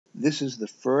This is the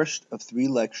first of 3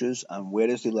 lectures on where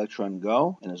does the electron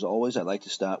go, and as always I'd like to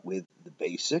start with the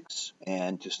basics.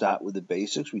 And to start with the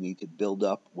basics, we need to build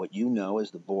up what you know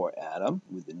as the Bohr atom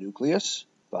with the nucleus,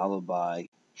 followed by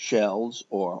shells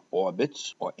or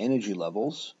orbits or energy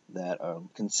levels that are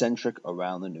concentric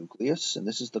around the nucleus, and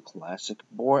this is the classic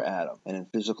Bohr atom. And in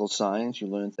physical science you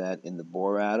learned that in the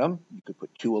Bohr atom you could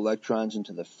put 2 electrons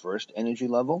into the first energy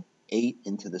level, 8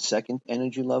 into the second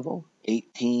energy level,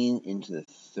 18 into the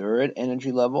third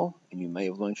energy level, and you may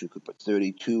have learned you could put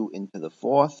 32 into the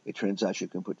fourth. It turns out you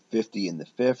can put 50 in the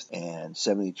fifth and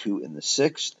 72 in the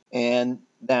sixth. And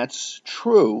that's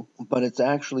true, but it's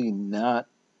actually not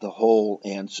the whole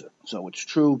answer. So it's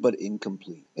true but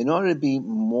incomplete. In order to be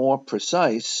more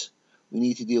precise, we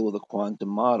need to deal with a quantum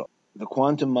model. The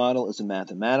quantum model is a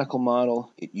mathematical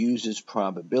model. It uses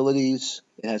probabilities.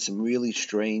 It has some really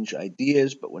strange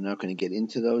ideas, but we're not going to get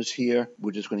into those here.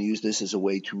 We're just going to use this as a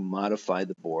way to modify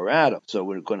the Bohr atom. So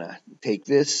we're going to take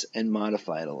this and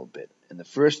modify it a little bit. And the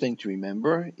first thing to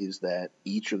remember is that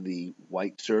each of the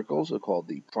white circles are called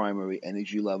the primary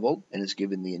energy level and is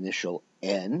given the initial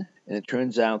N. And it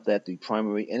turns out that the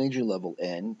primary energy level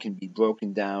N can be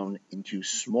broken down into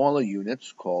smaller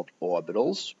units called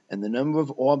orbitals. And the number of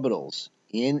orbitals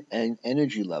in an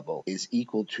energy level is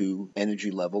equal to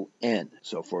energy level N.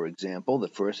 So for example, the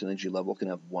first energy level can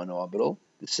have 1 orbital,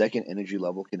 the second energy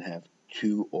level can have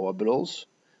 2 orbitals,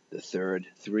 the third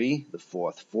 3, the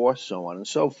fourth 4, so on and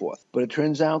so forth. But it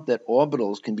turns out that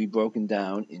orbitals can be broken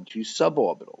down into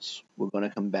suborbitals. We're going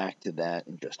to come back to that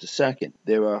in just a second.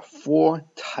 There are 4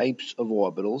 types of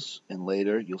orbitals, and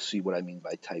later you'll see what I mean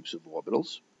by types of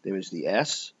orbitals. There is the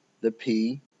S, the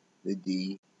P, the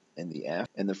D, and the F.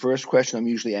 And the first question I'm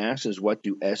usually asked is, what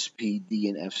do S, P, D,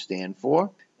 and F stand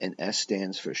for? And S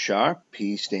stands for sharp,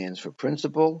 P stands for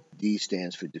principal, D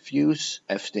stands for diffuse,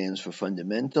 F stands for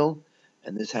fundamental,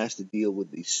 and this has to deal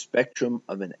with the spectrum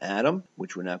of an atom,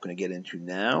 which we're not going to get into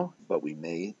now, but we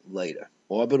may later.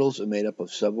 Orbitals are made up of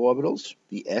suborbitals.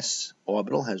 The S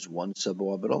orbital has 1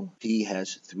 suborbital, P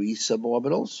has 3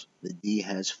 suborbitals, the D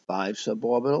has 5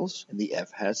 suborbitals, and the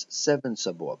F has 7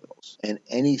 suborbitals. And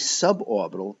any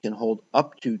suborbital can hold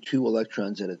up to 2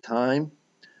 electrons at a time,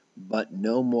 but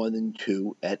no more than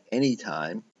 2 at any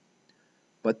time,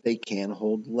 but they can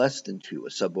hold less than 2. A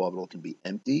suborbital can be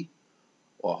empty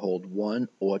or hold 1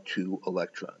 or 2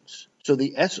 electrons. So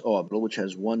the s orbital, which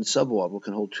has 1 suborbital,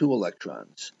 can hold 2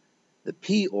 electrons. The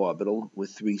p orbital with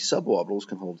 3 suborbitals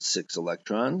can hold 6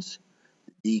 electrons.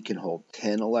 The d can hold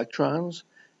 10 electrons,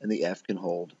 and the f can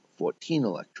hold 14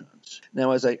 electrons.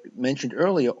 Now, as I mentioned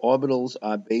earlier, orbitals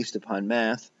are based upon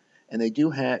math, and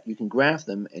you can graph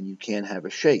them, and you can have a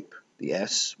shape. The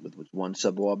s, with 1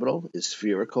 suborbital, is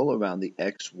spherical around the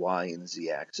x, y, and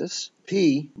z axis.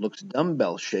 P looks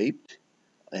dumbbell-shaped,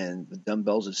 and the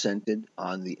dumbbells are centered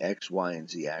on the x, y, and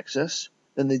z axis.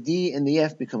 Then the D and the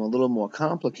F become a little more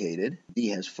complicated. D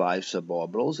has 5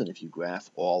 suborbitals, and if you graph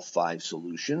all 5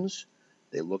 solutions,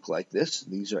 they look like this.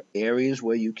 These are areas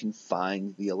where you can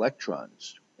find the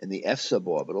electrons. And the F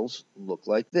suborbitals look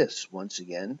like this. Once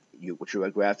again, what you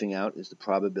are graphing out is the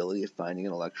probability of finding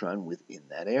an electron within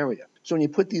that area. So when you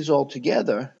put these all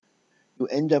together, you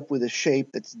end up with a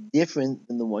shape that's different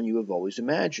than the one you have always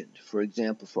imagined. For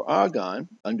example, for argon,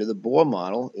 under the Bohr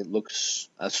model, it looks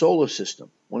a solar system,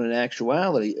 when in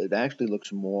actuality, it actually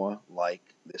looks more like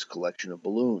this collection of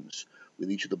balloons,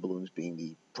 with each of the balloons being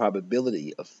the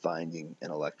probability of finding an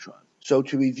electron. So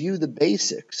to review the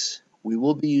basics, we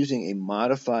will be using a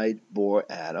modified Bohr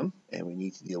atom, and we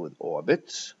need to deal with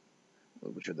orbits,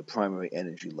 which are the primary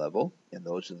energy level, and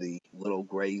those are the little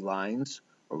gray lines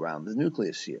around the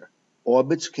nucleus here.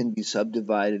 Orbits can be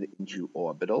subdivided into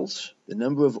orbitals. The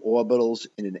number of orbitals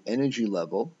in an energy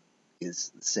level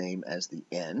is the same as the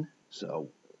n. So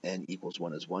n equals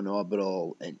 1 as 1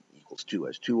 orbital, n equals 2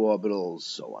 as 2 orbitals,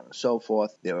 so on and so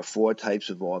forth. There are 4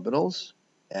 types of orbitals: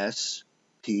 S,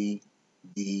 P,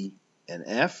 D, and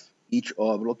F. Each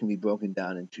orbital can be broken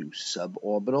down into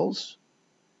suborbitals.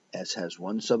 S has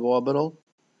 1 suborbital,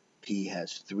 P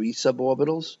has 3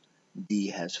 suborbitals, D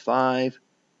has 5,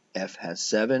 F has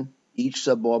 7. Each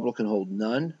suborbital can hold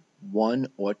none, 1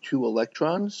 or 2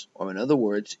 electrons, or in other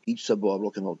words, each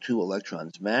suborbital can hold 2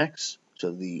 electrons max.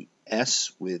 So the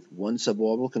S with 1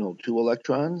 suborbital can hold 2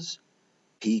 electrons,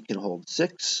 P can hold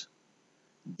 6,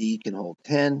 D can hold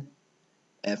 10,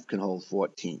 F can hold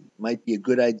 14. Might be a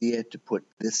good idea to put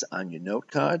this on your note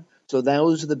card. So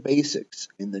those are the basics.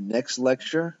 In the next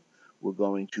lecture, we're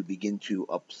going to begin to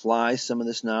apply some of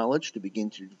this knowledge to begin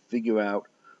to figure out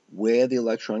where the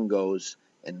electron goes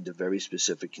and under very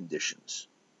specific conditions.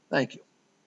 Thank you.